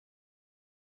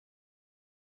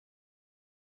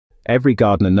Every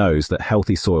gardener knows that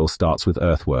healthy soil starts with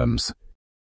earthworms.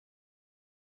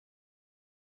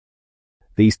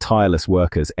 These tireless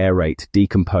workers aerate,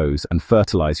 decompose, and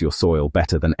fertilize your soil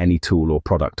better than any tool or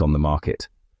product on the market.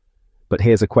 But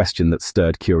here's a question that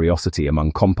stirred curiosity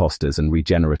among composters and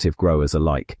regenerative growers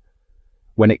alike.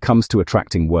 When it comes to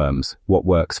attracting worms, what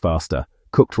works faster,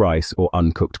 cooked rice or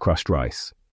uncooked crushed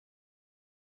rice?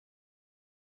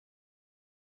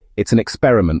 It's an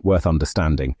experiment worth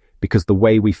understanding, because the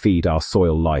way we feed our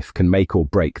soil life can make or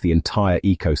break the entire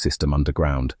ecosystem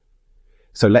underground.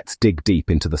 So let's dig deep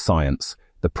into the science,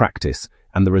 the practice,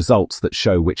 and the results that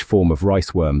show which form of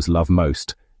rice worms love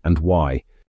most, and why.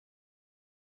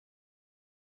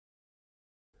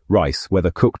 Rice, whether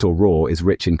cooked or raw, is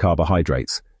rich in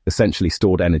carbohydrates, essentially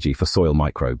stored energy for soil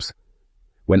microbes.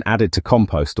 When added to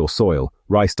compost or soil,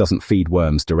 rice doesn't feed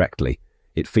worms directly.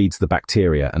 It feeds the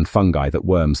bacteria and fungi that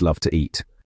worms love to eat.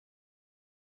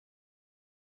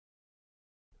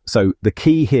 So, the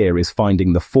key here is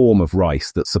finding the form of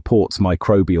rice that supports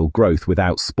microbial growth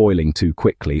without spoiling too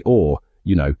quickly or,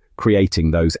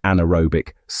 creating those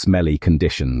anaerobic, smelly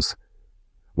conditions.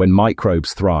 When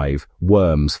microbes thrive,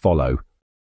 worms follow.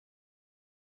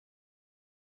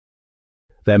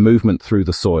 Their movement through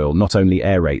the soil not only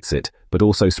aerates it, but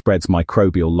also spreads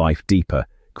microbial life deeper,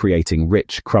 creating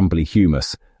rich, crumbly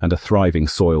humus and a thriving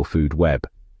soil food web.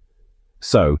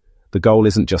 So, the goal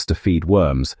isn't just to feed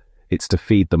worms, it's to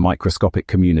feed the microscopic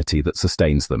community that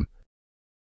sustains them.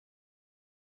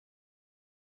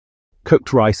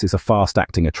 Cooked rice is a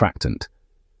fast-acting attractant.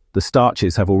 The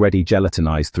starches have already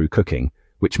gelatinized through cooking,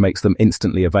 which makes them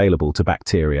instantly available to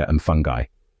bacteria and fungi.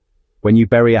 When you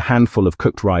bury a handful of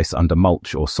cooked rice under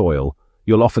mulch or soil,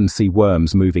 you'll often see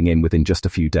worms moving in within just a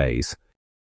few days.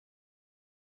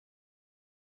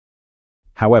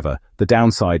 However, the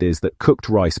downside is that cooked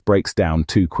rice breaks down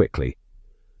too quickly.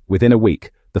 Within a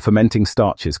week, the fermenting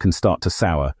starches can start to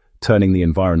sour, turning the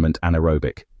environment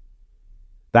anaerobic.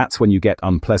 That's when you get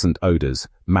unpleasant odors,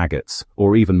 maggots,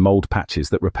 or even mold patches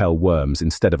that repel worms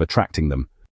instead of attracting them.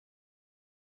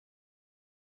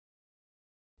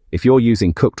 If you're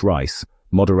using cooked rice,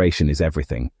 moderation is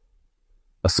everything.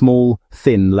 A small,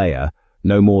 thin layer,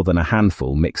 no more than a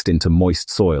handful mixed into moist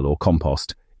soil or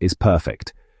compost, is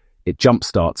perfect. It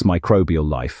jumpstarts microbial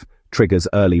life, triggers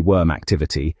early worm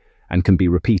activity, and can be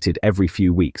repeated every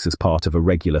few weeks as part of a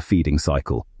regular feeding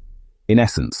cycle. In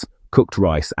essence, cooked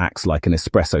rice acts like an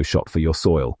espresso shot for your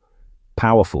soil.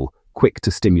 Powerful, quick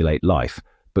to stimulate life,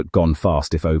 but gone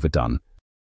fast if overdone.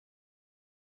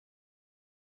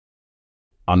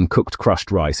 Uncooked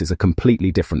crushed rice is a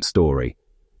completely different story.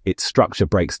 Its structure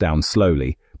breaks down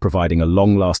slowly, providing a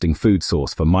long-lasting food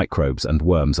source for microbes and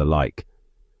worms alike.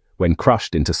 When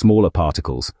crushed into smaller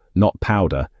particles, not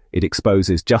powder, it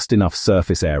exposes just enough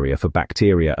surface area for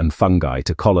bacteria and fungi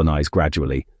to colonize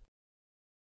gradually.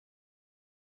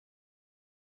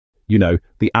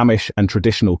 The Amish and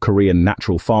traditional Korean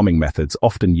natural farming methods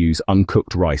often use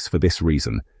uncooked rice for this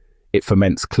reason. It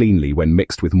ferments cleanly when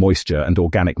mixed with moisture and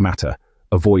organic matter,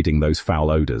 avoiding those foul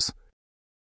odors.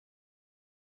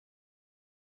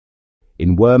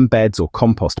 In worm beds or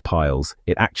compost piles,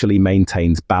 it actually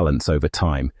maintains balance over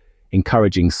time,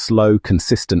 encouraging slow,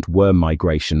 consistent worm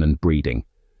migration and breeding.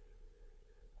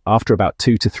 After about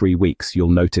 2 to 3 weeks, you'll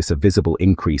notice a visible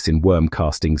increase in worm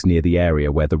castings near the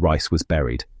area where the rice was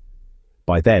buried.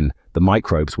 By then, the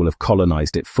microbes will have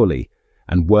colonized it fully,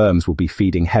 and worms will be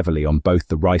feeding heavily on both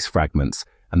the rice fragments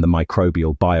and the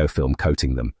microbial biofilm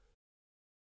coating them.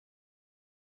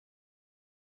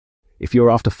 If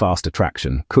you're after fast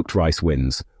attraction, cooked rice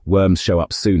wins. Worms show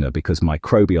up sooner because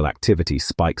microbial activity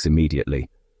spikes immediately.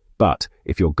 But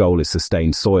if your goal is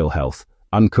sustained soil health,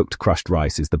 uncooked crushed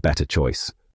rice is the better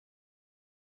choice.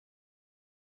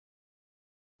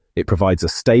 It provides a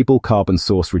stable carbon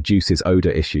source, reduces odor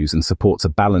issues, and supports a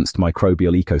balanced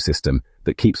microbial ecosystem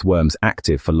that keeps worms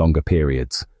active for longer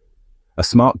periods. A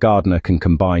smart gardener can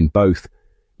combine both.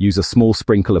 Use a small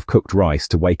sprinkle of cooked rice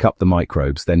to wake up the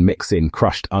microbes, then mix in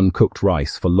crushed uncooked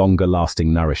rice for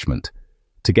longer-lasting nourishment.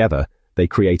 Together, they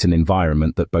create an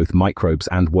environment that both microbes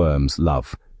and worms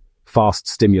love. Fast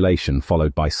stimulation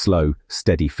followed by slow,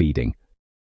 steady feeding.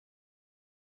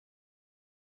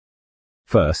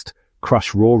 First,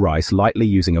 crush raw rice lightly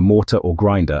using a mortar or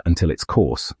grinder until it's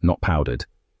coarse, not powdered.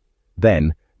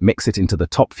 Then, mix it into the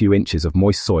top few inches of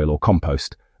moist soil or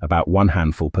compost, about 1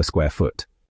 handful per square foot.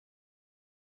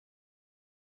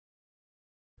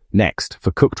 Next,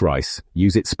 for cooked rice,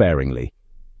 use it sparingly.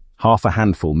 Half a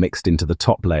handful mixed into the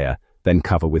top layer, then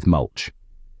cover with mulch.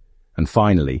 And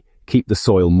finally, keep the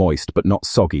soil moist but not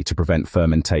soggy to prevent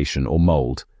fermentation or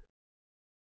mold.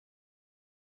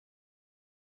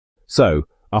 So,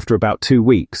 After about 2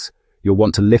 weeks, you'll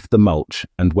want to lift the mulch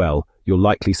and, well, you'll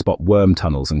likely spot worm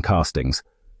tunnels and castings.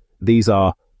 These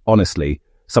are, honestly,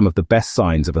 some of the best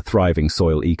signs of a thriving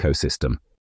soil ecosystem.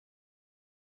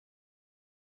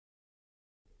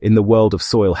 In the world of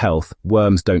soil health,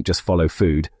 worms don't just follow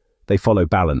food, they follow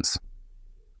balance.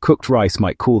 Cooked rice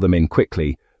might cool them in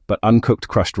quickly, but uncooked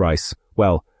crushed rice,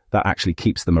 well, that actually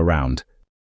keeps them around.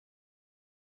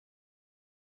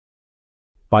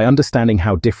 By understanding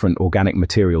how different organic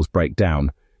materials break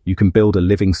down, you can build a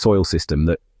living soil system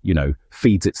that,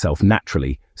 feeds itself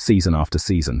naturally, season after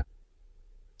season.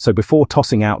 So before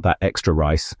tossing out that extra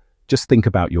rice, just think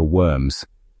about your worms.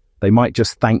 They might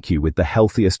just thank you with the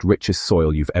healthiest, richest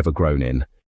soil you've ever grown in.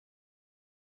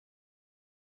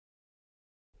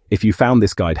 If you found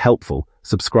this guide helpful,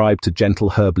 subscribe to Gentle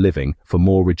Herb Living for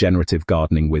more regenerative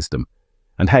gardening wisdom.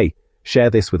 And hey, share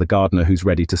this with a gardener who's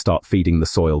ready to start feeding the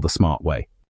soil the smart way.